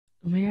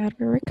Oh my God,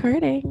 we're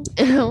recording.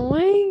 Oh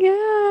my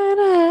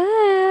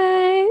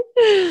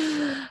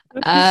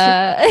God.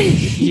 Hi.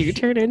 You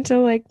turn into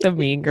like the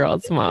Mean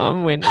Girls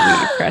mom when we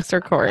press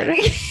record.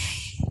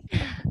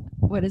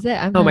 What is it?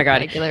 I'm Oh not my a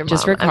God. regular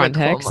Just mom. for I'm a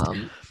cool context,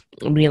 mom.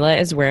 Mila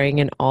is wearing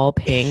an all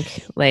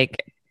pink,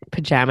 like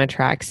pajama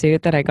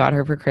tracksuit that I got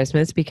her for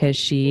Christmas because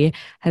she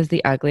has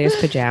the ugliest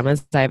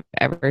pajamas I've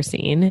ever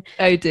seen.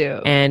 I do.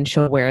 And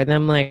she'll wear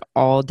them like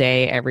all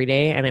day, every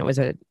day. And it was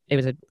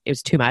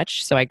too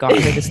much. So I got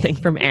her this thing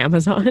from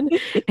Amazon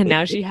and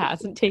now she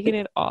hasn't taken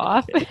it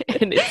off.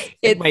 And it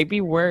It's might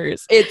be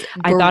worse. it's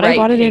I thought I bright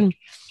bought it pink. in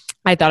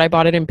I thought I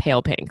bought it in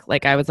pale pink.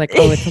 Like I was like,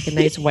 oh, it's like a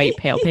nice white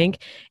pale pink.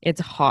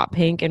 It's hot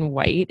pink and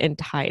white and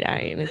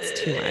tie-dye, and it's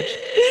too much.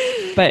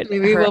 But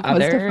Maybe we'll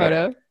post a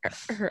photo.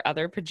 her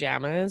other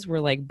pajamas were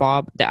like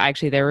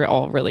actually they were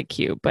all really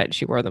cute, but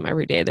she wore them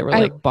every day. They were I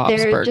like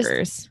Bob's they're just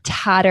Burgers.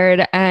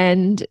 tattered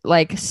and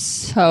like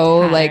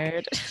so like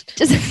Tattered.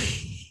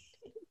 just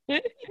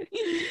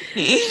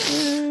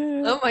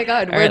Oh my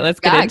God, All right, we're let's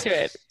get back.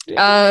 into it.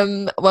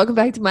 Welcome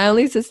back to My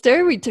Only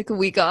Sister. We took a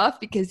week off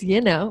because you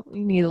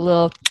need a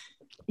little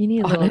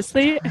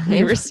Honestly, we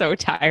time. were so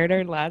tired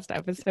our last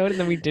episode, and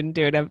then we didn't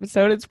do an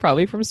episode. It's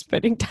probably from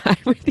spending time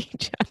with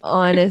each other.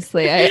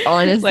 Honestly, I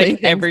honestly Like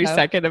think every so.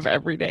 second of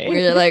every day.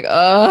 We're like,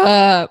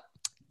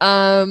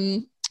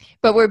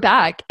 but we're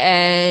back.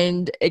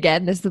 And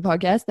again, this is the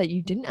podcast that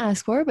you didn't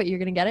ask for, but you're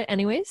gonna get it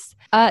anyways.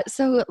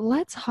 So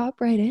let's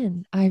hop right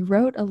in. I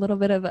wrote a little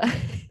bit of a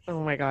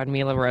Oh my God,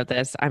 Mila wrote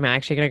this. I'm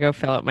actually gonna go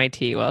fill up my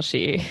tea while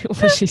she goes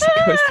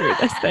through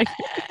this thing.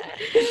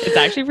 It's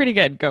actually pretty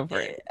good. Go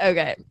for it.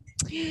 Okay.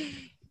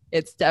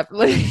 It's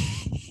definitely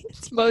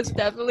it's most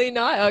definitely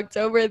not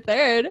October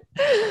 3rd,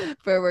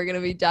 but we're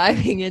gonna be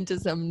diving into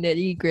some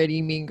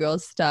nitty-gritty Mean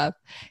Girls stuff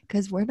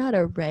because we're not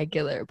a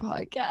regular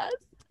podcast.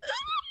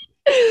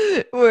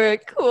 We're a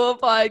cool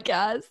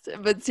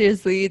podcast. But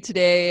seriously,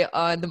 today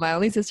on the My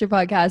Only Sister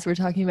podcast, we're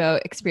talking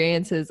about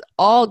experiences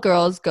all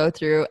girls go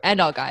through and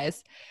all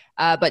guys.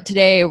 But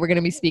today we're going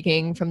to be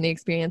speaking from the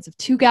experience of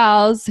two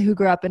gals who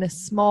grew up in a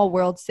small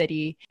world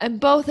city and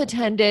both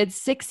attended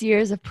 6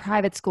 years of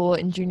private school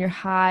in junior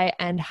high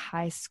and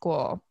high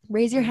school.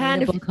 Raise your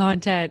hand if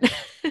content.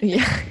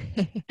 yeah.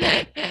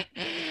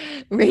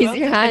 Raise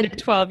your hand.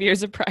 12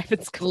 years of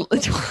private school.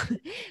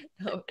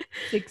 No,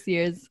 6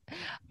 years.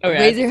 Oh, yeah,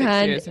 Raise your 6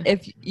 hand years.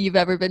 if you've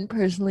ever been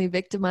personally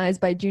victimized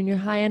by junior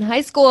high and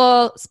high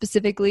school,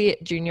 specifically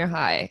junior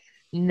high.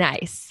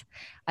 Nice.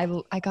 I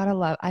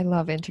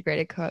love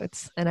integrated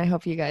quotes, and I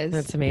hope you guys.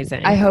 That's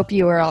amazing. I hope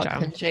you were all Good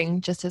job.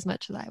 cringing just as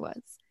much as I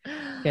was.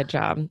 Good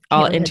job.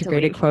 All had to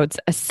integrated leave. quotes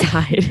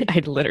aside, I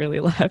literally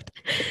left.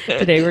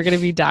 Today we're going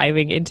to be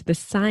diving into the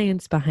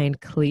science behind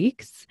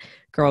cliques,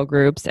 girl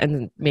groups,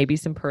 and maybe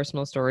some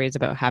personal stories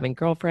about having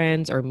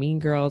girlfriends or mean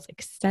girls,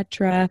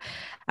 etc.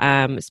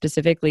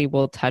 Specifically,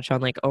 we'll touch on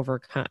like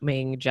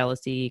overcoming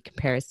jealousy,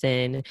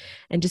 comparison,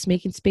 and just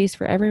making space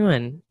for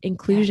everyone.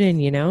 Inclusion,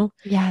 Yes.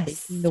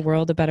 making the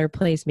world a better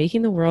place,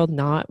 making the world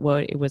not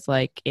what it was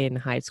like in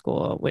high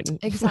school when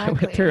I Exactly.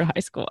 went through high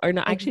school, or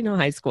not actually no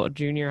high school,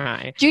 junior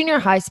high. Junior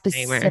high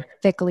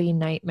specifically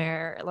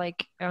nightmare.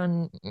 Like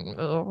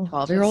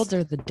 12-year-olds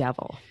are the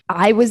devil.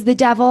 I was the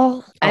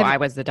devil. I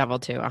was the devil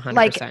too, 100%.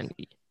 Like,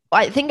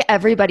 I think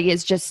everybody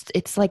is just,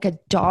 it's like a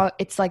dog.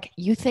 It's like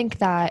you think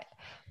that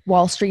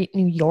Wall Street,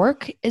 New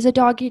York is a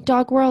dog eat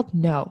dog world.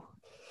 No.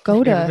 Have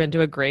you ever been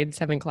to a grade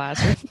 7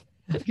 classroom?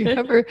 Have you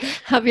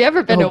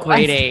ever been to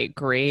grade 8?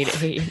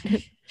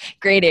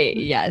 Grade 8,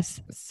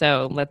 yes.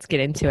 So let's get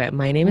into it.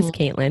 My name is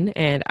Mhm. Caitlin,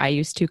 and I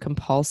used to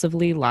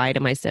compulsively lie to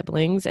my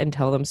siblings and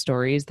tell them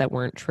stories that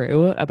weren't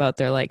true about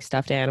their like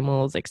stuffed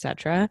animals,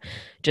 etc.,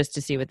 just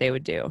to see what they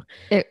would do.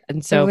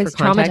 And so it for was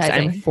context,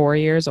 I'm traumatizing. 4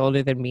 years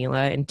older than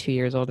Mila and 2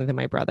 years older than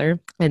my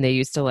brother. And they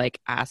used to like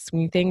ask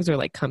me things or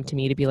like come to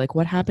me to be like,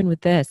 what happened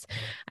with this?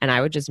 And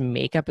I would just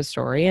make up a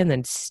story and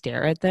then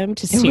stare at them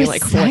to see was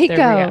like what psycho.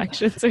 their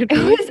reactions would be.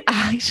 It was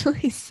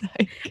actually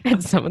psycho.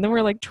 And some of them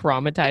were like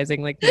traumatizing.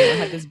 Like Mila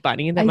had this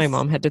bunny that my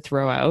mom had to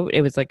throw out.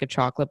 It was like a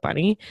chocolate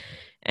bunny.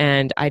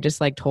 And I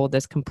just like told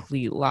this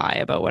complete lie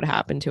about what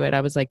happened to it.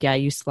 I was like, yeah,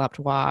 you slept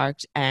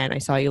walked and I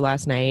saw you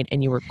last night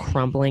and you were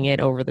crumbling it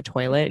over the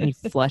toilet and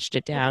you flushed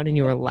it down and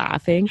you were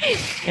laughing.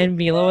 And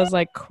Mila was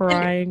like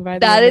crying by the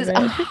That end is of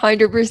it.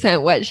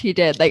 100% what she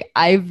did. Like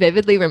I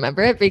vividly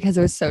remember it because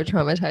it was so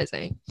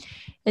traumatizing.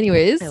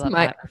 Anyways, I love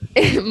my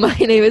that. my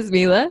name is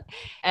Mila,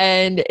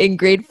 and in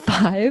grade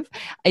 5,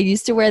 I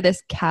used to wear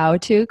this cow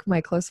toque.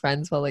 My close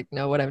friends will like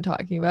know what I'm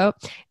talking about.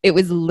 It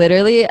was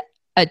literally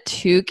a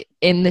toque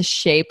in the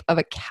shape of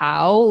a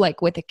cow,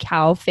 like with a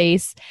cow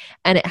face,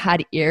 and it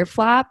had ear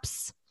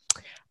flaps.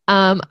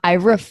 I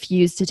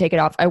refused to take it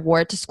off. I wore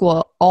it to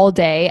school all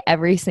day,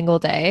 every single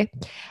day.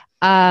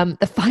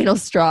 The final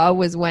straw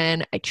was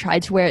when I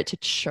tried to wear it to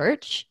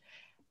church.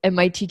 And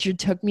my teacher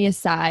took me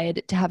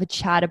aside to have a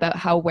chat about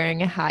how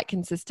wearing a hat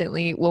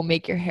consistently will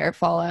make your hair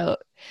fall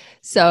out.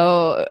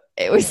 So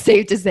it was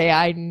safe to say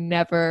I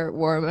never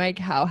wore my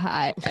cow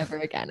hat ever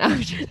again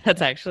after that.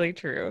 That's actually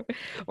true.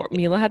 Or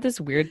Mila had this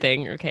weird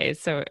thing. Okay,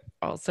 so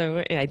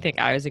also I think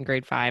I was in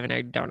grade 5 and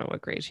I don't know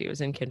what grade she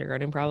was in,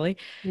 kindergarten probably.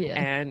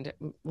 Yeah. And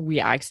we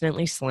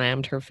accidentally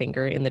slammed her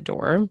finger in the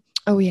door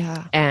Oh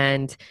yeah.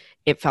 and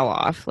it fell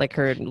off, like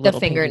her little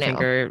pinky fingernail.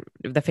 finger,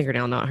 the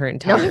fingernail, not her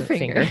entire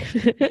finger.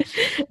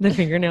 The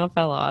fingernail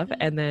fell off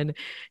and then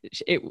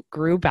it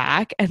grew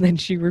back and then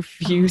she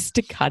refused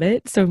to cut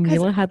it. So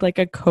Mila had like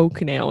a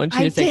Coke nail and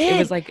she was like, it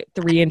was like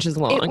 3 inches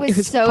long. It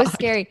was so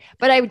scary,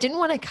 but I didn't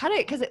want to cut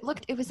it because it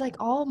was like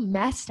all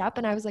messed up.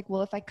 And I was like,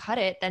 well, if I cut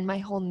it, then my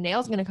whole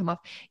nail's going to come off.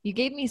 You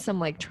gave me some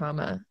like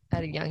trauma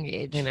at a young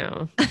age. You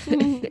know,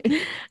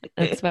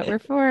 that's what we're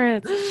for.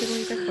 That's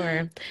what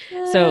we're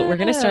for. So we're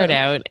going to start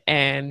out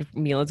and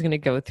Mila's going to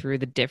go through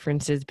the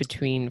differences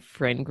between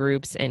friend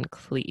groups and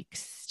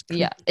cliques.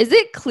 Yeah. Is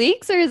it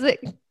cliques or is it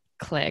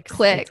cliques?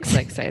 Cliques. It's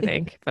cliques, I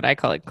think, but I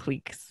call it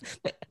cliques.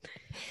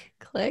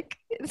 Click?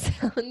 It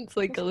sounds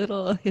like a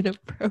little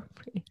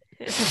inappropriate.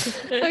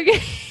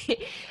 Okay.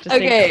 Just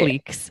say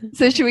cliques.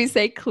 So should we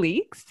say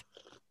cliques?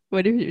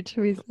 What should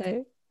we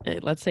say?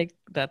 Let's say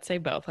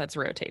both. Let's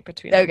rotate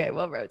between them. Okay,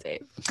 we'll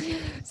rotate.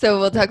 So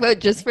we'll talk about,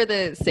 just for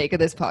the sake of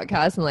this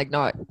podcast and like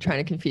not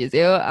trying to confuse you,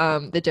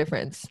 the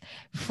difference.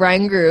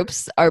 Friend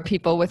groups are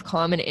people with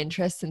common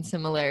interests and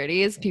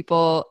similarities.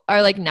 People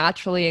are like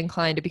naturally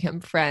inclined to become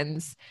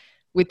friends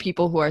with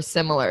people who are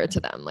similar to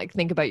them. Like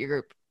think about your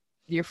group,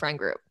 your friend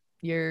group.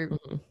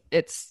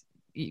 It's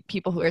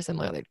people who are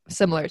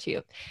similar to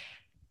you.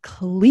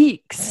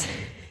 Cliques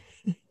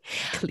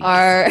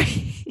are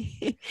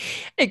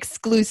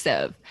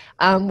exclusive,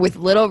 with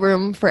little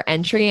room for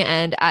entry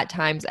and at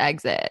times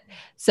exit.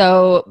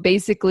 So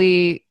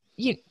basically,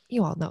 you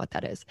all know what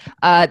that is.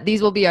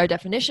 These will be our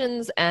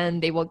definitions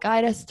and they will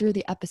guide us through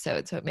the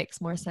episode so it makes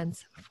more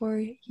sense for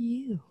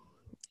you.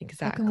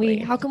 Exactly.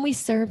 How can we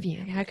serve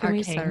you? How can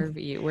we serve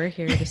you? We're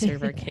here to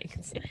serve our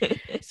kings.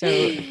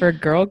 So for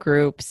girl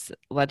groups,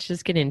 let's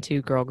just get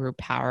into girl group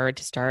power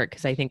to start,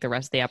 because I think the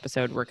rest of the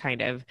episode we're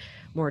kind of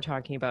more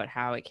talking about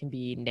how it can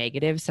be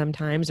negative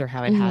sometimes or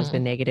how it has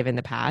been negative in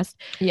the past.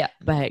 Yeah.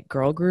 But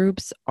girl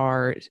groups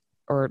or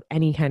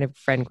any kind of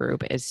friend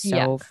group is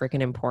so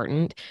freaking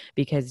important,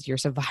 because your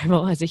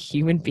survival as a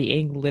human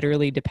being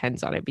literally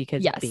depends on it,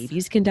 because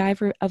babies can die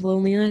of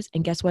loneliness,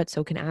 and guess what?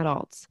 So can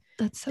adults.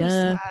 That's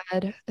so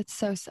sad. It's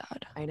so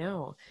sad. I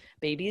know.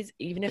 Babies,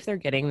 even if they're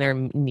getting their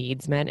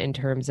needs met in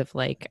terms of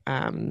like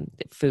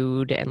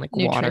food and like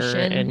water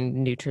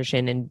and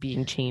nutrition and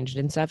being changed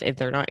and stuff, if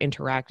they're not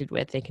interacted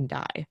with, they can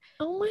die.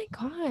 Oh my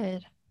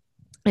God.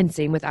 And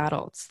same with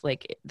adults.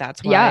 Like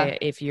that's why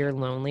if you're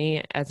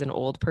lonely as an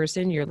old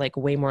person, you're like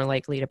way more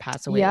likely to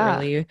pass away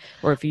early.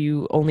 Or if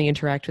you only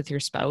interact with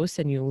your spouse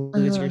and you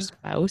lose your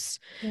spouse,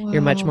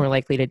 you're much more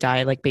likely to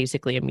die like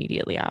basically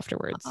immediately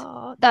afterwards.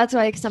 Oh, that's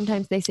why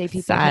sometimes they say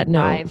people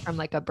die from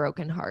like a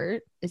broken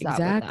heart. Is that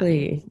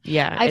exactly?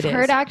 Yeah, I've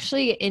heard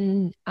actually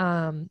in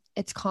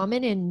it's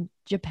common in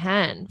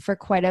Japan for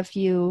quite a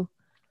few.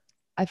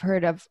 I've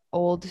heard of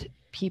old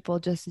people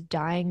just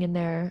dying in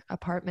their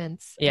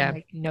apartments. Yeah. And,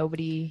 like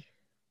nobody.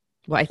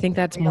 Well, I think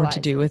that's more to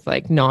do with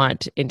like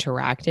not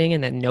interacting,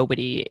 and then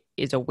nobody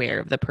is aware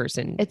of the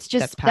person that's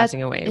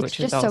passing away, which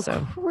is also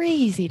so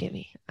crazy to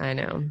me. I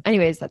know.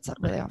 Anyways, that's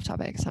not really off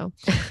topic. So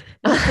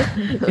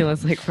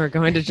it's like we're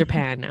going to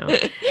Japan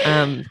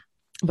now.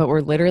 But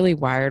we're literally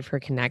wired for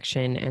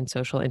connection and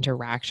social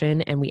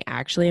interaction. And we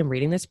actually am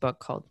reading this book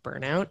called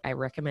Burnout. I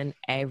recommend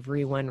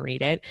everyone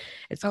read it.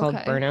 It's called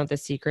Burnout: The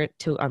Secret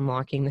to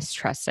Unlocking the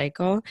Stress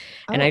Cycle.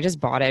 And I just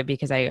bought it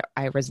because I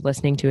was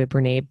listening to a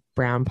Brene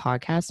Brown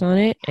podcast on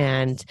it.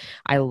 And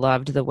I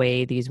loved the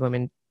way these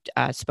women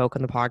spoke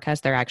on the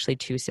podcast. They're actually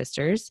two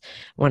sisters.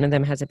 One of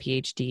them has a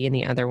PhD and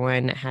the other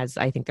one has,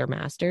 I think, their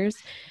master's.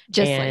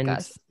 Like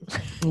us.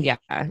 Yeah.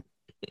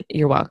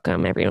 You're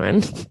welcome,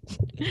 everyone.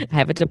 I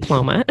have a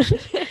diploma.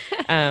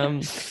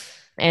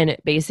 And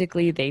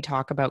basically they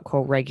talk about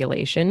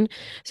co-regulation.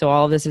 So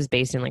all of this is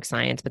based in like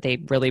science, but they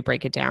really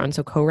break it down.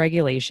 So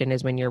co-regulation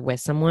is when you're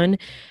with someone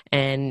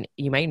and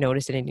you might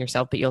notice it in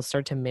yourself, but you'll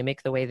start to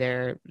mimic the way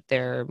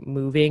they're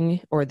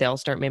moving, or they'll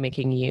start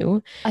mimicking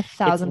you.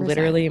 1,000%.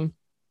 Literally,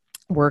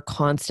 we're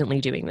constantly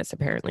doing this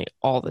apparently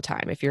all the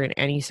time. If you're in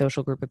any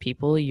social group of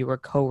people, you are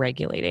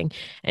co-regulating,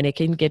 and it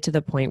can get to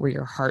the point where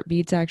your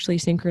heartbeats actually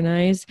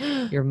synchronize,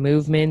 your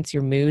movements,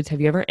 your moods.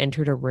 Have you ever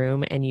entered a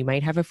room and you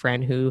might have a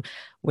friend who,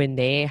 when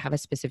they have a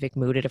specific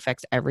mood, it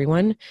affects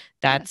everyone?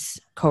 That's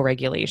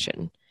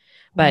co-regulation.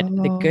 But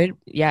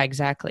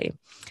exactly.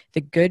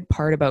 The good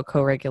part about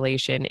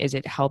co-regulation is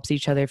it helps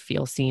each other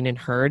feel seen and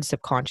heard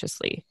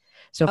subconsciously.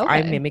 So if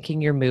I'm mimicking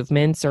your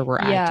movements, or we're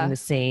acting the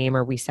same,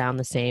 or we sound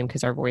the same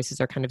because our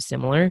voices are kind of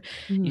similar,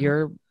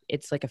 you're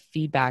it's like a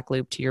feedback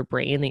loop to your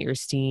brain that you're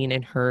seen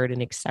and heard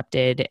and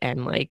accepted.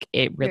 And like,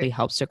 it really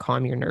helps to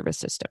calm your nervous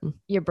system.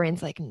 Your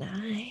brain's like,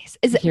 nice.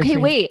 Is it Your okay?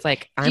 brain's Wait,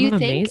 like, do you I'm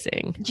think,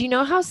 amazing. do you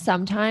know how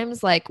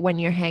sometimes like when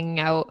you're hanging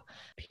out,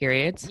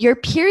 Periods. your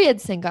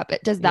periods sync up?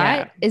 Is Yeah.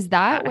 that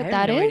I what have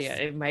that no is?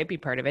 idea. It might be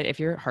part of it. If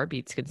your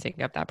heartbeats can sync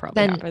up, that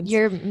probably Then happens.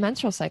 your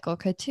menstrual cycle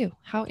could too.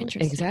 How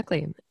interesting.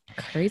 Exactly.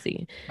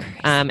 Crazy. Crazy.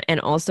 And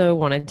also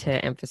wanted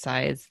to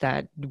emphasize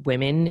that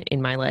women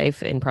in my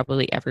life and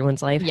probably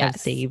everyone's life have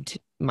Yes. saved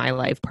my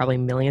life probably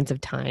millions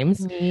of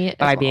times Me as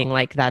by well. being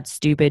like, that's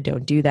stupid,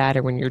 don't do that.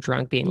 Or when you're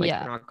drunk, being like,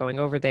 Yeah. you're not going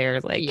over there.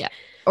 Like, Yeah.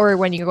 Or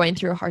when you're going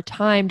through a hard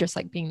time, just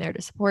like being there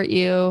to support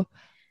you.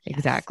 Yes.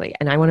 exactly.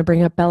 And I want to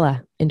bring up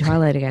Bella in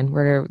Twilight again.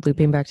 We're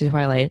looping back to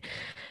Twilight.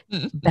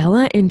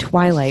 Bella in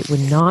Twilight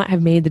would not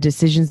have made the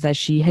decisions that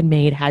she had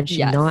made had she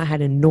Yes. not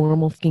had a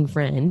normal fucking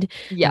friend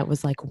Yeah. that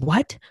was like,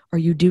 what are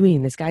you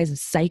doing? This guy's a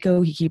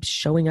psycho. He keeps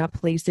showing up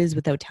places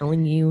without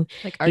telling you.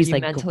 Like, He's you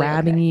like mentally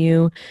grabbing okay?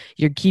 you.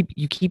 You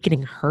keep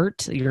getting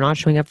hurt. You're not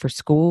showing up for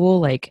school.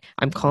 Like,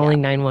 I'm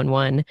calling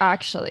 911.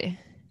 Actually,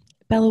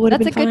 Bella would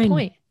have that's been a good fine.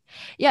 point.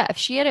 Yeah, if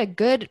she had a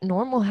good,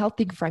 normal,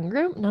 healthy friend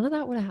group, none of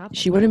that would have happened.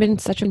 She would have been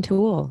such a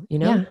tool, you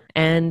know? Yeah.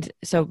 And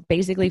so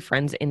basically,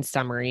 friends in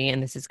summary,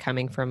 and this is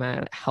coming from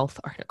a health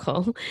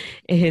article,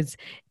 is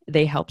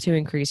they help to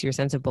increase your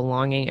sense of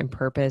belonging and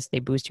purpose. They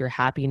boost your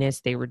happiness.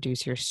 They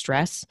reduce your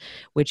stress,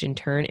 which in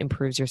turn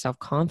improves your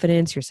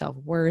self-confidence, your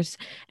self-worth.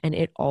 And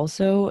it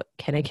also,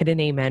 can I get an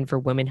amen for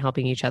women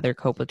helping each other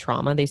cope with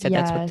trauma? They said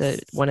that's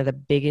what one of the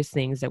biggest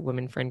things that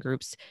women friend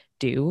groups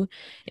do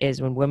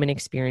is when women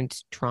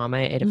experience trauma,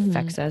 it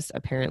affects us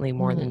apparently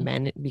more than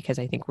men, because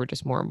I think we're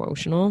just more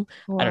emotional.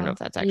 Wow. I don't know if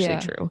that's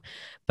actually true,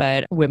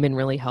 but women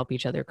really help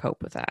each other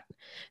cope with that.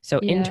 So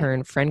in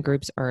turn, friend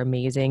groups are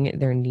amazing.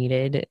 They're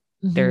needed.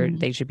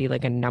 They should be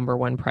like a number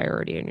one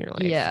priority in your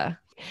life. Yeah.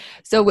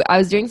 So I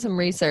was doing some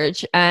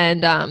research,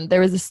 and there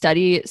was a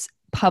study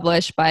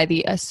published by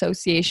the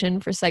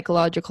Association for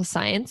Psychological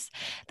Science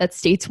that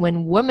states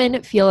when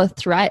women feel a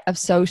threat of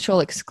social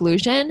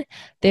exclusion,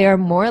 they are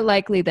more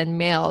likely than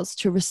males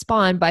to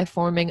respond by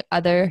forming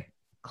other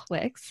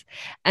cliques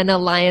and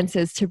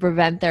alliances to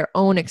prevent their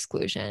own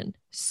exclusion.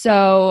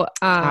 So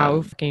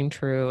how fucking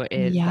true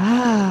is that?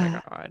 Oh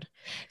my God.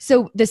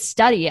 So the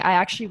study, I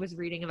actually was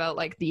reading about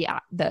like the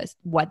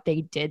what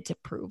they did to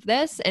prove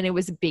this, and it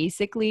was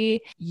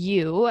basically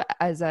you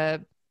as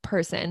a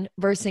person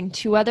versus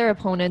two other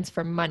opponents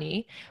for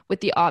money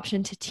with the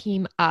option to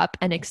team up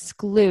and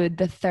exclude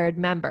the third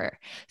member.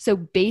 So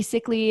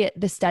basically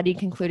the study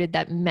concluded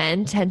that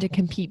men tend to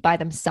compete by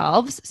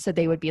themselves. So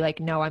they would be like,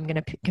 no, I'm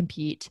going to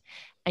compete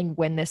and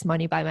win this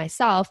money by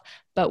myself.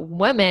 But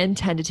women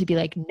tended to be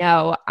like,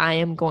 no, I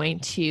am going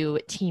to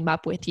team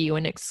up with you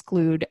and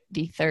exclude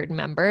the third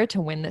member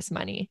to win this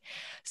money.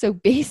 So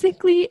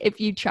basically,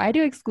 if you try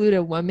to exclude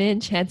a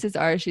woman, chances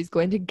are she's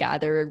going to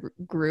gather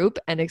a group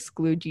and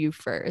exclude you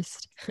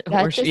first.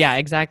 Yeah,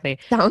 exactly.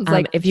 Sounds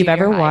like if you've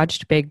ever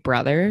watched Big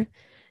Brother,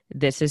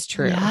 this is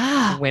true.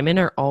 Yeah. Women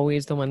are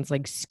always the ones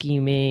like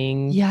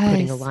scheming,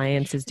 putting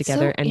alliances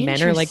together, and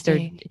men are like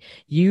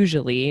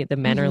usually the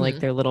men are like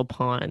their little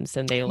pawns,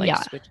 and they like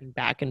switching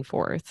back and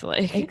forth.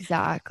 Like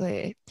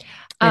exactly.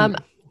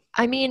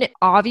 I mean,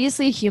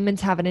 obviously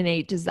humans have an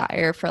innate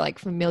desire for like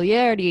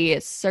familiarity,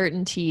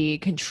 certainty,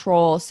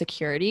 control,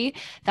 security.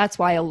 That's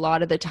why a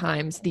lot of the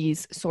times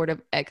these sort of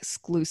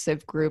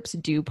exclusive groups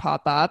do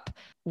pop up.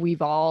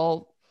 We've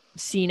all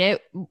seen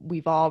it.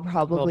 We've all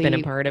probably been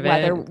a part of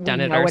whether it, done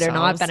we it know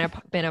ourselves. it or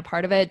not, been a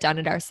part of it, done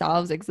it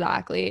ourselves.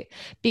 Exactly.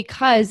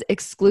 Because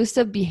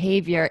exclusive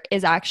behavior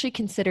is actually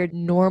considered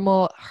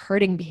normal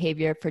hurting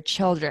behavior for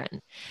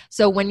children.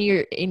 So when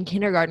you're in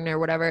kindergarten or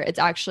whatever, it's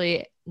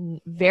actually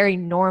very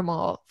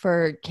normal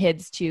for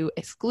kids to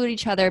exclude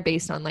each other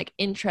based on like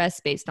interests,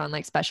 based on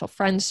like special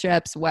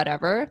friendships,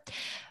 whatever.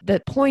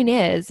 The point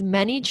is,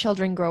 many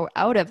children grow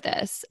out of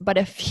this, but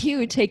a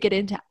few take it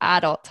into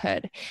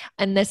adulthood.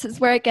 And this is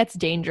where it gets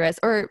dangerous,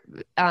 or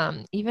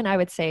even I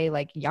would say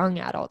like young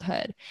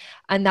adulthood.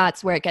 And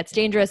that's where it gets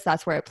dangerous.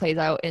 That's where it plays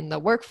out in the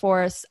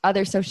workforce,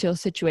 other social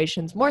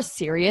situations, more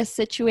serious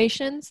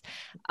situations.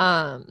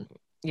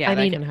 Yeah,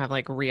 that can have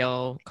like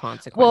real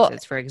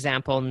consequences. For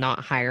example, not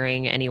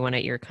hiring anyone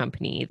at your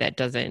company that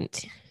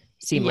doesn't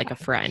seem like a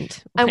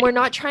friend. And we're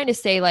not trying to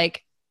say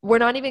like, we're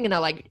not even going to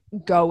like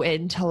go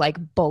into like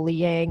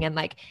bullying and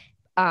like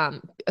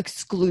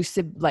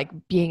exclusive, like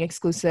being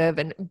exclusive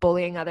and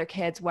bullying other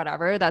kids,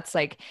 whatever. That's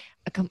like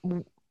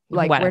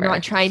we're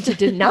not trying to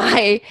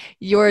deny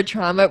your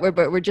trauma,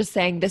 but we're just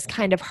saying this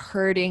kind of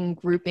hurting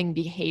grouping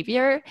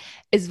behavior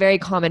is very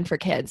common for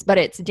kids, but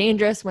it's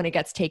dangerous when it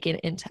gets taken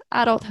into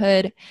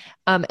adulthood.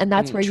 And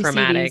that's where you see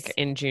traumatic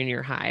in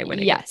junior high when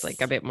it gets like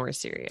a bit more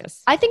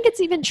serious. I think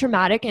it's even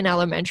traumatic in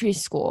elementary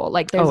school.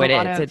 Like there's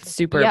it's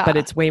super, but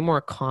it's way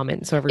more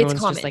common. So everyone's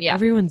just like,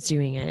 everyone's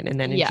doing it. And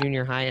then in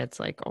junior high, it's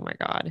like, oh my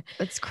God.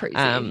 That's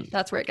crazy.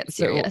 That's where it gets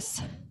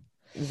serious.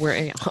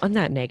 We're on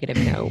that negative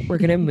note, we're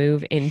going to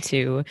move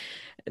into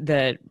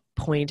the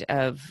point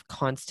of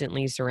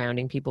constantly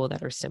surrounding people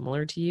that are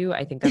similar to you.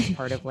 I think that's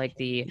part of like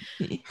the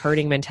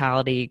herding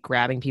mentality,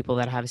 grabbing people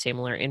that have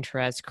similar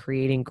interests,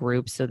 creating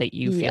groups so that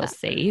you feel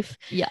safe.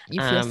 Yeah,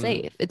 you feel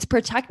safe. It's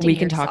protecting We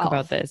can yourself. talk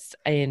about this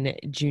in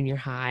junior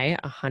high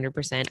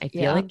 100%. I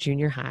feel like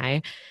junior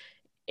high,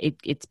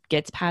 it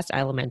gets past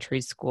elementary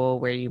school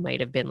where you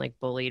might have been like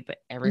bullied, but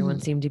everyone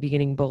seemed to be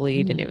getting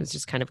bullied, and it was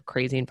just kind of a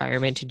crazy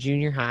environment, to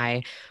junior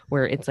high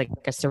where it's like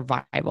a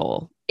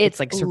survival. It's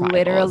like survival,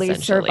 literally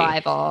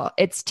survival.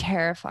 It's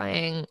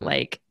terrifying.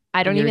 Like,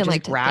 I don't even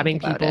like grabbing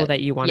to think people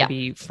that you want to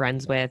be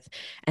friends with,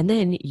 and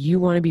then you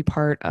want to be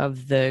part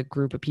of the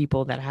group of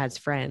people that has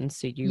friends.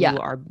 So you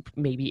are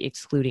maybe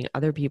excluding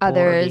other people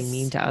or being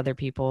mean to other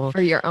people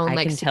for your own.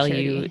 I can tell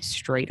you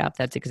straight up,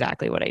 that's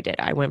exactly what I did.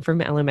 I went from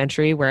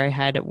elementary where I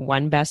had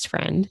one best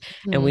friend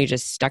and we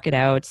just stuck it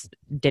out,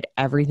 did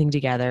everything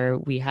together.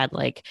 We had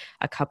like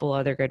a couple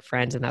other good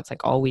friends, and that's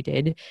like all we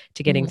did,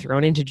 to getting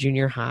thrown into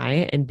junior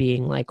high and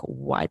being like,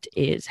 what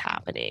is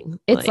happening?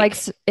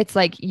 It's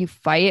like you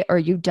fight or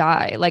you die.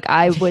 Like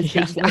I was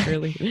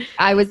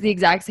I was the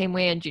exact same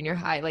way in junior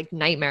high, like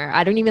nightmare.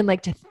 I don't even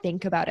like to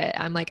think about it.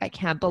 I'm like, I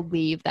can't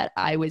believe that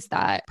I was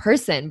that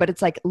person, but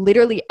it's like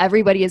literally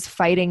everybody is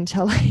fighting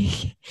to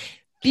like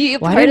be a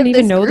part I didn't of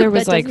even this know group there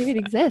was that like doesn't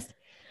even exist.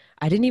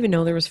 I didn't even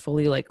know there was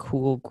fully like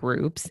cool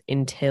groups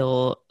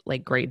until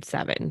like grade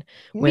 7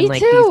 when Me like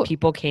too. these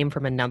people came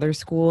from another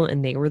school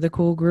and they were the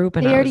cool group,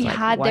 and They I already was like,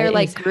 had what their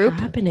like is group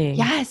happening?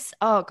 Yes.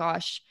 Oh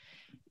gosh.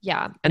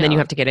 Yeah. And then you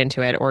have to get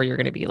into it, or you're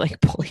going to be like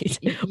bullied,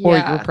 or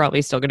you're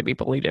probably still going to be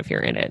bullied if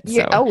you're in it.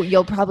 So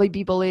you'll probably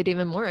be bullied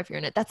even more if you're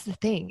in it. That's the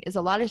thing, is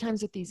a lot of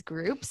times with these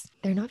groups,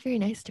 they're not very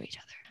nice to each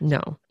other.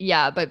 No.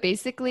 Yeah. But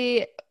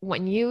basically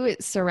when you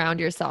surround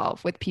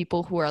yourself with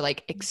people who are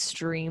like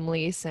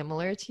extremely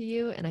similar to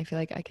you, and I feel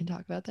like I can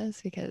talk about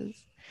this because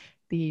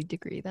the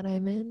degree that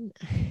I'm in,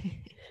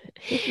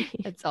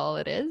 that's all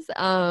it is.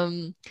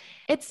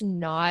 It's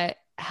not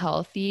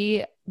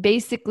healthy.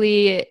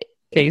 Basically,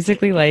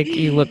 like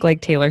you look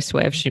like Taylor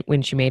Swift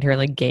when she made her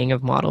like gang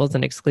of models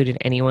and excluded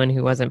anyone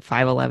who wasn't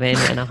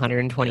 5'11" and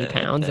 120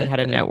 pounds and had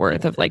a net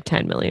worth of like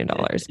 $10 million.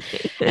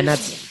 And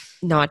that's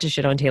not to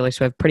shit on Taylor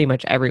Swift. Pretty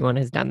much everyone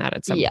has done that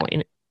at some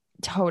point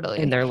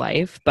in their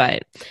life.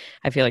 But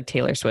I feel like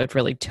Taylor Swift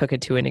really took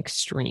it to an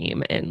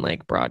extreme and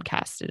like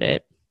broadcasted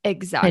it.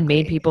 Exactly. And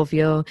made people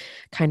feel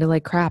kind of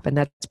like crap. And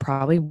that's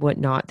probably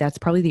that's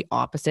probably the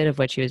opposite of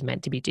what she was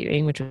meant to be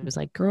doing, which was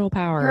like girl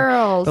power.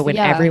 Girls, but when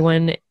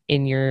everyone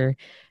in your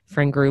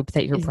friend group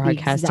that you're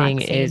broadcasting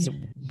is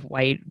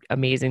white,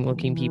 amazing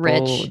looking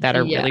people that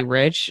are really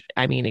rich,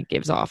 I mean, it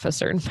gives off a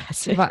certain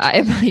message.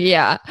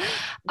 Yeah.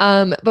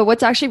 But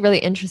what's actually really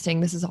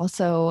interesting, this is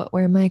also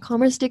where my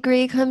commerce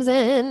degree comes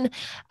in,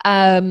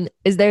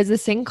 is there's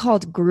this thing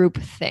called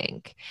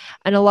groupthink.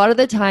 And a lot of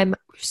the time,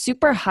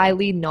 super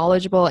highly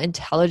knowledgeable,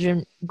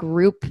 intelligent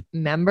group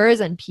members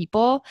and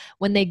people,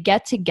 when they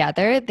get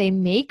together, they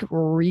make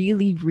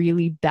really,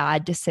 really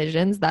bad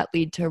decisions that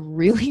lead to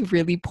really,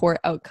 really poor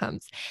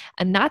outcomes.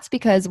 And that's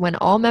because when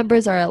all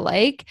members are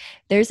alike,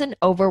 there's an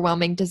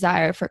overwhelming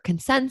desire for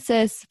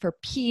consensus, for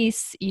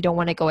peace. You don't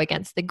want to go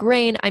against the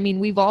grain. I mean,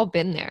 we've all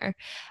been there.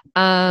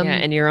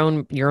 And your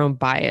own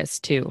bias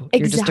too.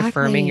 You're just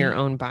affirming your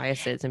own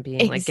biases and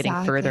being like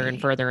getting further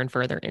and further and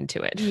further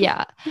into it.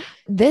 Yeah.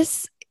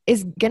 This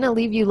is going to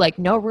leave you like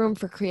no room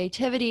for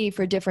creativity,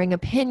 for differing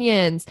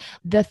opinions,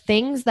 the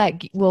things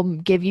that will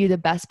give you the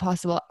best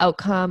possible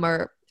outcome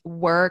or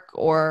work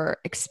or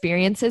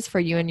experiences for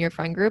you and your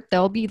friend group.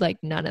 There'll be like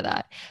none of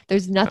that.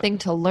 There's nothing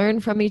to learn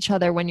from each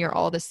other when you're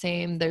all the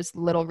same. There's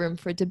little room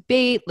for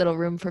debate, little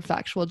room for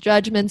factual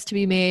judgments to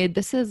be made.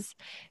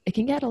 It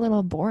can get a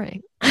little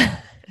boring.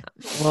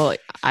 Well,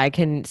 I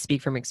can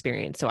speak from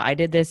experience. So I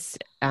did this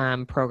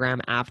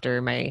program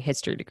after my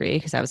history degree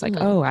because I was like,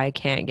 oh, I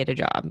can't get a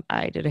job.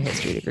 I did a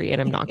history degree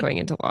and I'm not going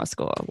into law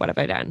school. What have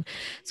I done?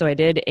 So I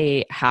did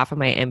a half of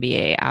my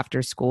MBA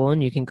after school,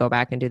 and you can go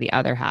back and do the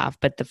other half.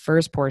 But the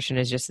first portion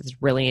is just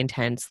this really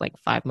intense, like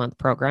 5-month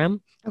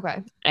program.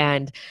 Okay.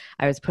 And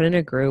I was put in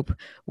a group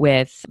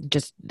with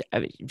just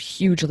a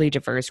hugely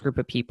diverse group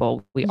of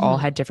people. We all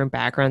had different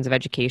backgrounds of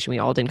education. We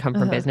all didn't come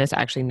from business.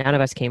 Actually, none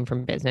of us came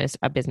from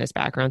a business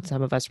background.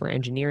 Some of us were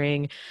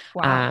engineering.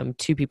 Wow.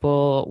 2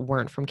 people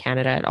weren't from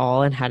Canada at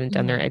all and hadn't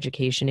done their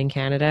education in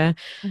Canada.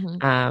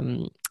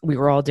 We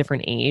were all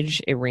different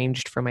age. It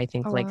ranged from, I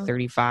think,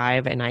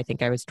 35, and I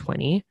think I was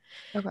 20.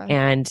 Okay.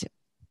 And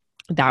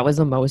that was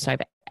the most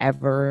I've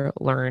ever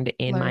learned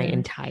in my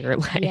entire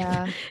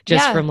life.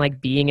 From like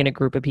being in a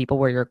group of people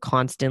where you're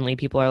constantly,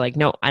 people are like,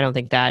 no, I don't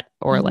think that,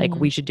 or like,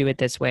 we should do it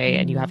this way.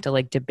 And you have to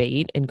like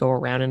debate and go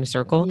around in a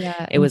circle.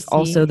 It was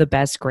also the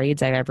best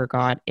grades I've ever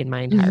got in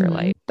my entire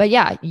life. But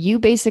yeah,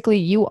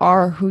 you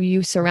are who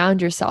you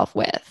surround yourself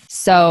with.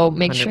 So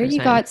make 100%. Sure you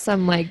got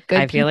some like good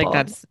I feel people.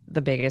 like that's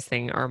the biggest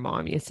thing our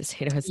mom used to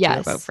say to us too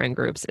about friend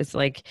groups. It's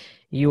like,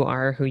 you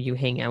are who you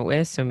hang out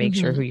with. So make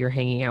sure who you're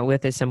hanging out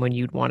with is someone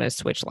you'd want to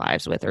switch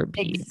lives with or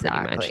be. pretty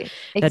much.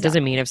 Exactly. That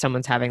doesn't mean if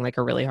someone's having like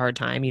a really hard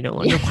time, you no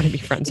longer want to be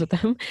friends with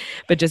them,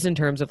 but just in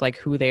terms of like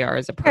who they are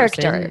as a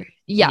person. Character.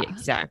 Yeah.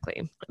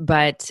 Exactly.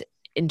 But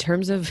in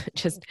terms of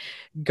just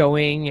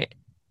going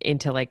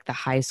into like the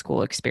high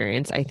school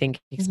experience, I think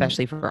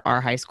especially for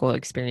our high school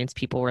experience,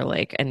 people were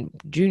like, and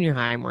junior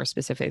high more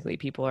specifically,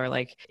 people are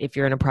like, if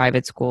you're in a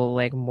private school,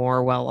 like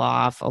more well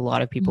off, a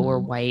lot of people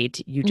were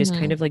white, you just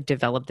kind of like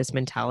develop this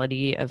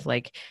mentality of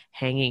like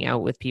hanging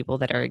out with people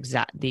that are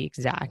the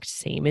exact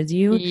same as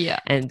you. Yeah.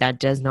 And that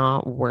does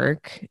not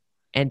work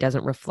and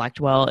doesn't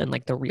reflect well in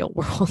like the real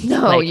world.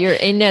 No, like, you're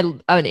in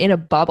a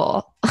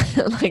bubble.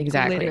 Like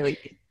exactly.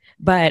 Literally.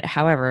 But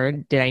however,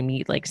 did I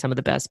meet like some of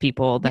the best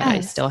people that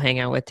I still hang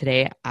out with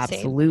today?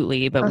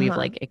 Absolutely. But we've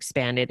like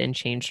expanded and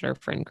changed our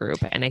friend group.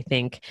 And I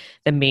think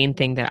the main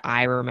thing that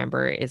I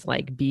remember is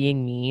like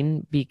being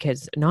mean,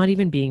 because not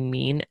even being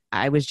mean,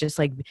 I was just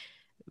like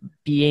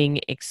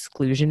being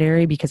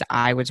exclusionary because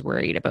I was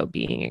worried about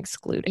being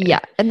excluded.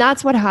 Yeah. And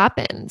that's what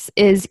happens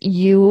is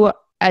you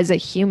as a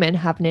human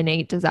have an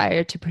innate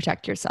desire to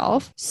protect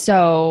yourself.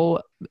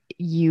 So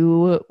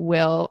you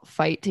will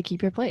fight to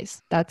keep your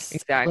place. That's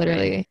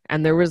literally.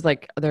 And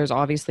there's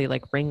obviously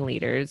like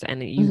ringleaders,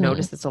 and you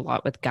notice this a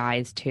lot with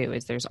guys too,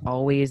 is there's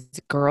always,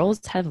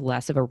 girls have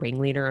less of a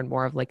ringleader and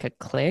more of like a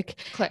clique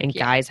and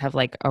guys have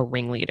like a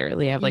ringleader.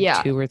 They have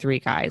like 2 or 3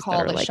 guys that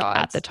are like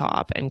at the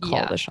top and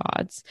call the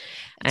shots.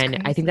 That's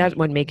crazy. I think that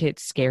would make it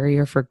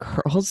scarier for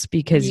girls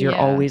because you're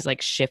always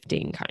like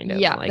shifting kind of.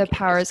 Yeah, like, the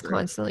power is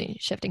constantly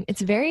shifting.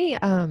 It's very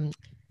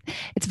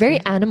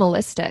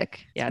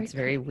animalistic. It's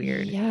very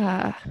weird.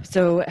 Yeah.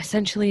 So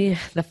essentially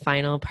the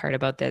final part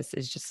about this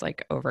is just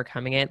like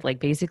overcoming it, like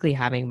basically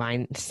having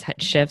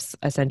mindset shifts.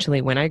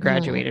 Essentially, when I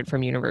graduated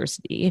from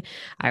university,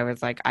 I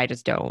was like, I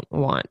just don't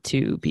want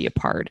to be a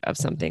part of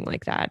something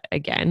like that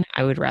again.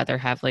 I would rather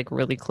have like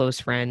really close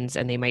friends,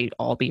 and they might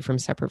all be from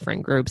separate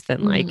friend groups,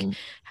 than like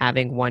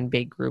having one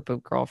big group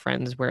of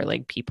girlfriends where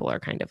like people are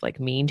kind of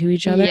like mean to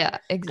each other. Yeah,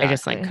 exactly. I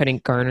just like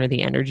couldn't garner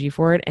the energy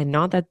for it. And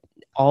not that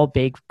all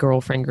big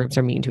girlfriend groups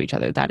are mean to each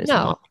other. That is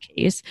not the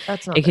case.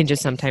 That's not it can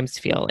just sometimes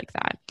feel like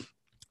that.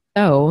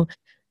 So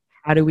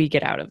how do we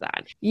get out of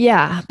that?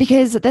 Yeah,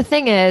 because the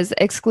thing is,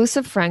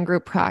 exclusive friend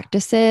group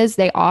practices,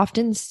 they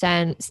often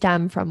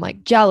stem from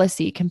like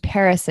jealousy,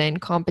 comparison,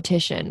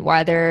 competition,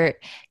 whether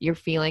you're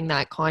feeling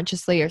that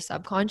consciously or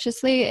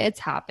subconsciously, it's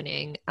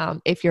happening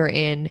if you're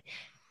in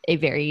a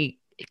very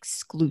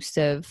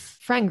exclusive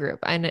friend group.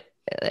 And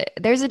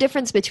there's a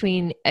difference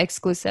between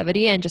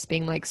exclusivity and just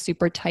being like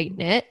super tight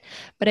knit,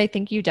 but I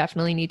think you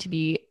definitely need to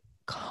be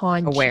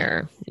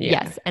aware.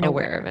 Yes, and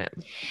aware of it.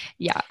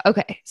 Yeah.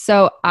 Okay.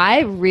 So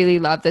I really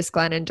love this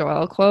Glennon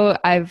Doyle quote.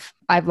 I've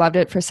loved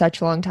it for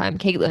such a long time.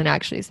 Caitlin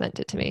actually sent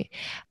it to me.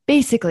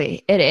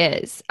 Basically, it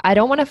is, I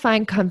don't want to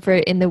find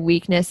comfort in the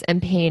weakness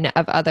and pain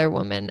of other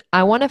women.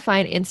 I want to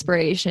find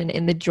inspiration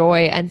in the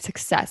joy and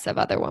success of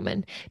other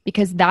women,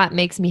 because that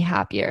makes me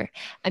happier.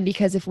 And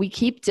because if we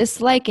keep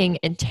disliking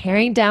and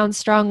tearing down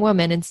strong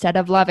women instead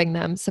of loving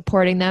them,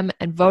 supporting them,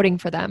 and voting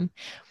for them,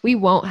 we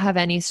won't have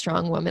any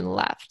strong women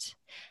left.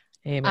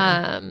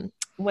 Amen.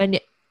 When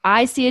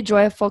I see a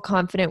joyful,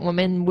 confident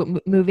woman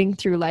moving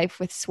through life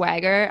with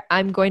swagger,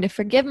 I'm going to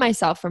forgive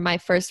myself for my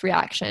first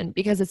reaction,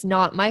 because it's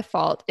not my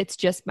fault. It's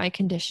just my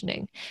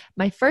conditioning.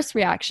 My first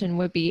reaction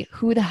would be,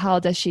 who the hell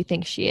does she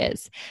think she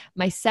is?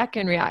 My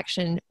second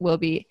reaction will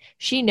be,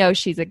 she knows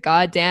she's a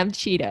goddamn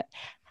cheetah.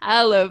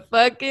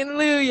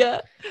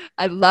 Hallelujah.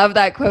 I love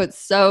that quote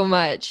so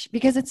much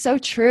because it's so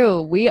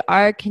true. We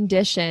are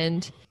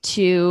conditioned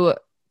to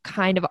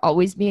kind of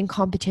always be in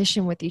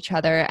competition with each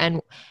other.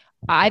 And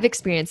I've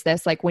experienced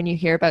this, like when you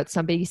hear about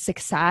somebody's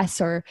success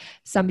or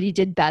somebody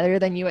did better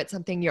than you at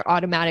something, you're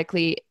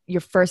automatically, your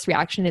first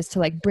reaction is to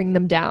like bring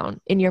them down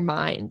in your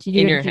mind.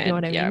 In your head, you know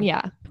what I mean?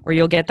 Yeah. Or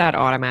you'll get that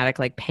automatic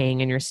like pang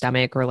in your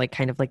stomach, or like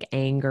kind of like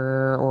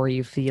anger, or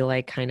you feel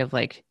like kind of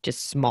like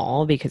just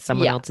small because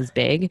someone else is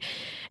big.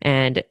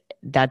 And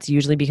that's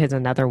usually because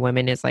another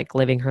woman is like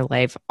living her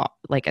life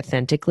like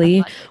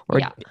authentically, or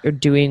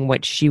doing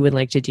what she would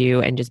like to do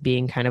and just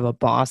being kind of a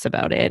boss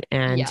about it.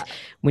 And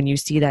when you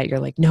see that, you're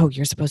like, no,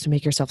 you're supposed to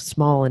make yourself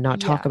small and not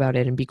talk about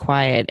it and be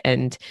quiet.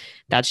 And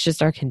that's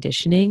just our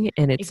conditioning.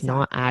 And it's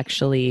not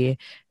actually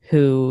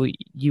who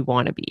you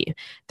want to be.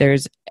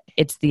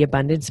 It's the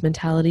abundance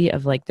mentality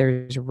of like,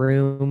 there's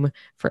room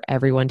for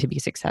everyone to be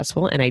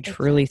successful. And I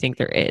truly think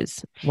there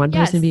is. One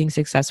person being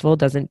successful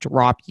doesn't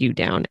drop you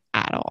down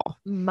at all.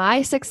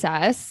 My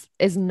success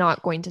is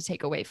not going to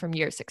take away from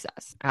your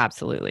success.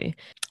 Absolutely.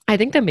 I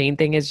think the main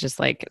thing is just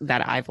like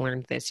that I've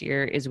learned this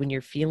year is when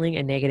you're feeling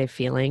a negative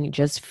feeling,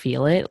 just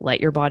feel it, let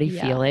your body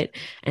feel it.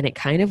 And it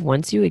kind of,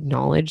 once you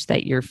acknowledge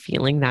that you're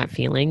feeling that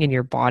feeling and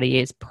your body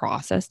has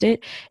processed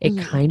it, it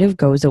kind of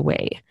goes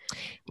away.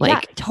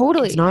 Like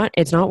totally.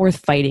 It's not worth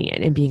fighting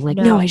it and being like,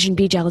 no, I shouldn't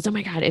be jealous. Oh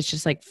my God. It's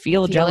just like,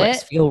 feel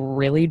jealous, feel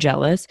really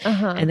jealous,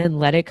 and then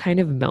let it kind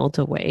of melt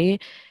away.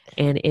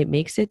 And it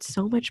makes it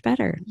so much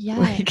better.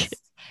 Yes.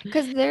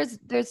 Because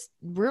there's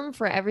room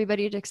for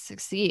everybody to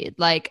succeed.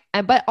 Like,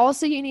 but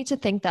also you need to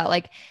think that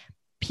like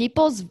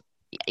people's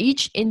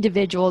each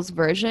individual's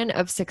version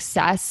of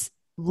success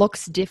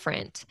looks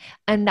different,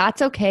 and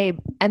that's okay.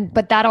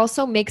 But that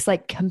also makes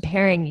like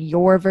comparing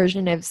your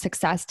version of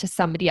success to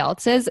somebody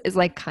else's is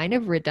like kind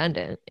of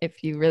redundant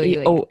if you really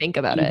like think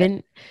about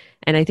it.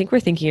 And I think we're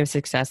thinking of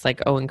success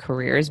like, in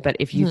careers, but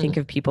if you think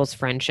of people's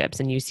friendships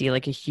and you see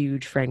like a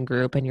huge friend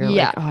group and you're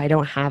like, I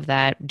don't have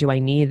that. Do I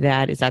need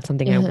that? Is that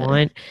something I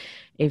want?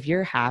 If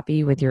you're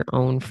happy with your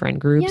own friend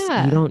groups,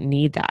 you don't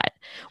need that.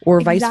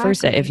 Or vice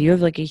versa. If you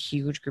have like a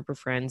huge group of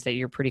friends that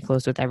you're pretty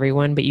close with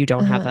everyone, but you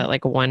don't have that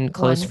like one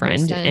close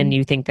friend and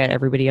you think that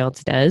everybody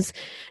else does,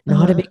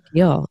 not a big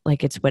deal.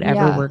 Like it's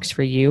whatever works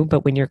for you.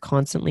 But when you're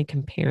constantly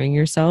comparing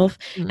yourself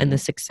and the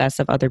success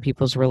of other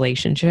people's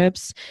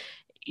relationships,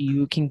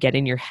 you can get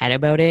in your head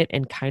about it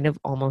and kind of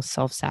almost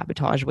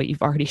self-sabotage what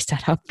you've already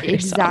set up for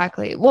yourself.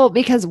 Exactly. Well,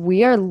 because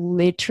we are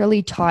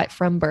literally taught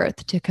from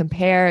birth to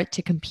compare,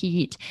 to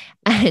compete,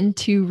 and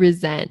to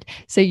resent.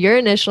 So your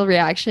initial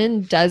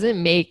reaction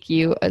doesn't make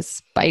you a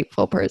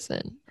spiteful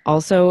person.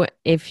 Also,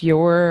 if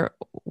you're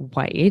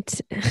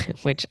white,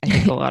 which I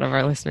think a lot of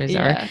our listeners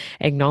are,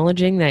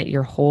 acknowledging that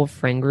your whole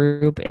friend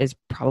group is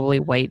probably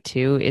white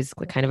too is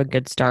kind of a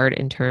good start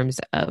in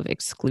terms of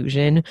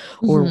exclusion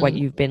or what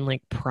you've been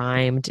like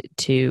primed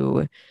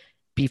to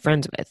be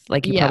friends with.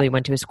 Like you probably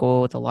went to a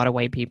school with a lot of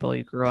white people.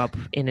 You grew up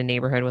in a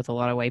neighborhood with a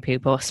lot of white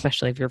people,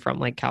 especially if you're from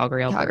like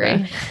Calgary,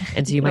 Alberta.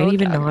 And so you might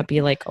even not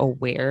be like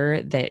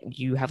aware that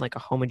you have like a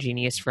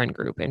homogeneous friend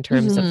group in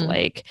terms of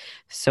like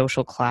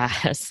social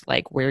class,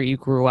 like where you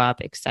grew up,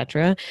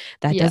 etc.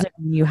 That doesn't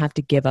mean you have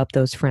to give up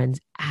those friends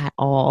at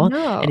all.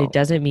 No. And it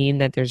doesn't mean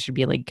that there should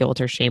be like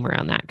guilt or shame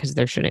around that, because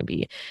there shouldn't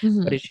be.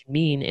 What it should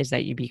mean is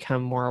that you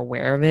become more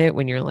aware of it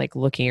when you're like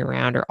looking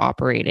around or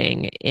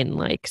operating in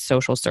like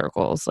social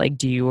circles. Like,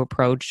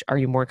 are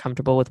you more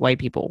comfortable with white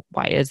people?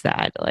 Why is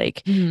that?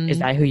 Like, is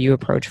that who you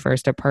approach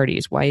first at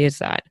parties? Why is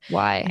that?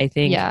 Why? I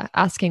think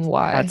asking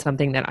why. That's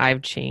something that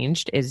I've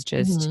changed, is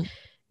just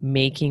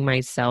making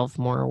myself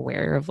more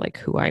aware of like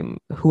who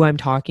I'm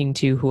talking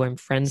to, who I'm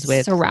friends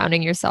with,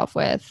 surrounding yourself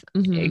with.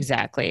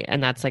 Exactly.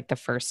 And that's like the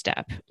first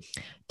step.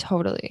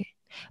 Totally.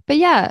 But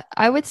yeah,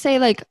 I would say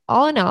like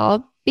all in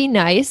all, be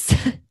nice,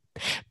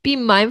 be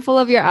mindful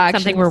of your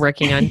actions. Something we're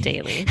working on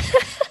daily.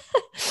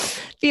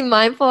 Be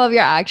mindful of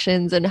your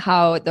actions and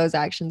how those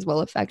actions will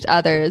affect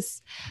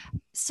others.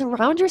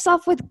 Surround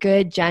yourself with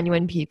good,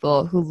 genuine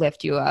people who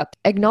lift you up.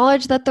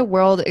 Acknowledge that the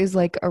world is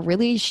like a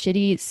really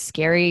shitty,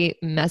 scary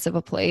mess of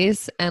a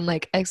place. And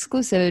like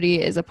exclusivity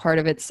is a part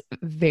of its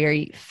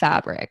very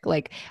fabric.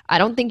 Like, I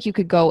don't think you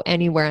could go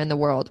anywhere in the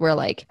world where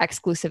like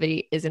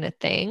exclusivity isn't a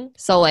thing.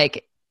 So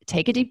like,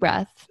 take a deep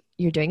breath.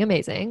 You're doing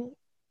amazing.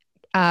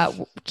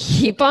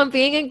 Keep on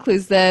being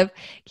inclusive,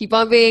 keep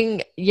on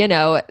being,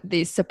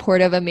 the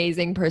supportive,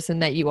 amazing person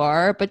that you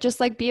are, but just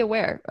like be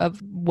aware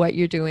of what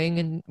you're doing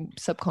and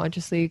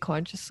subconsciously,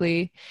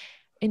 consciously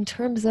in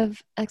terms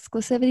of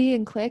exclusivity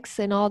and clicks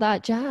and all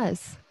that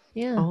jazz.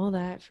 Yeah. All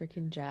that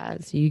freaking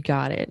jazz. You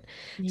got it.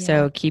 Yeah.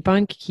 So keep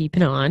on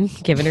keeping on,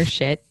 giving her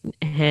shit.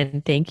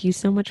 And thank you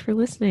so much for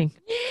listening.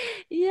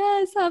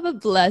 Yes. Have a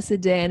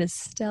blessed day and a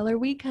stellar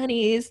week,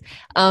 honeys.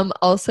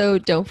 Also,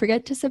 don't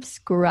forget to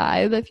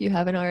subscribe if you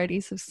haven't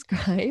already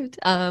subscribed,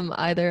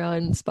 either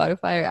on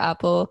Spotify or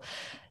Apple,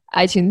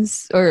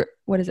 iTunes, or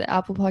what is it?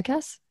 Apple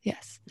Podcasts?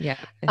 Yes. Yeah.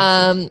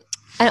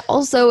 And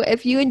also,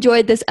 if you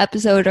enjoyed this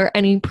episode or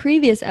any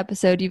previous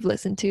episode you've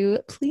listened to,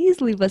 please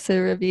leave us a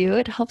review.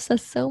 It helps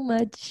us so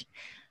much.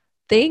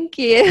 Thank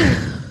you.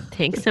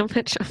 Thanks so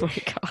much. Oh my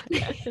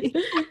God.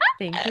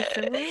 Thank you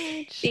so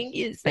much. Thank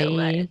you so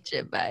much.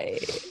 Bye.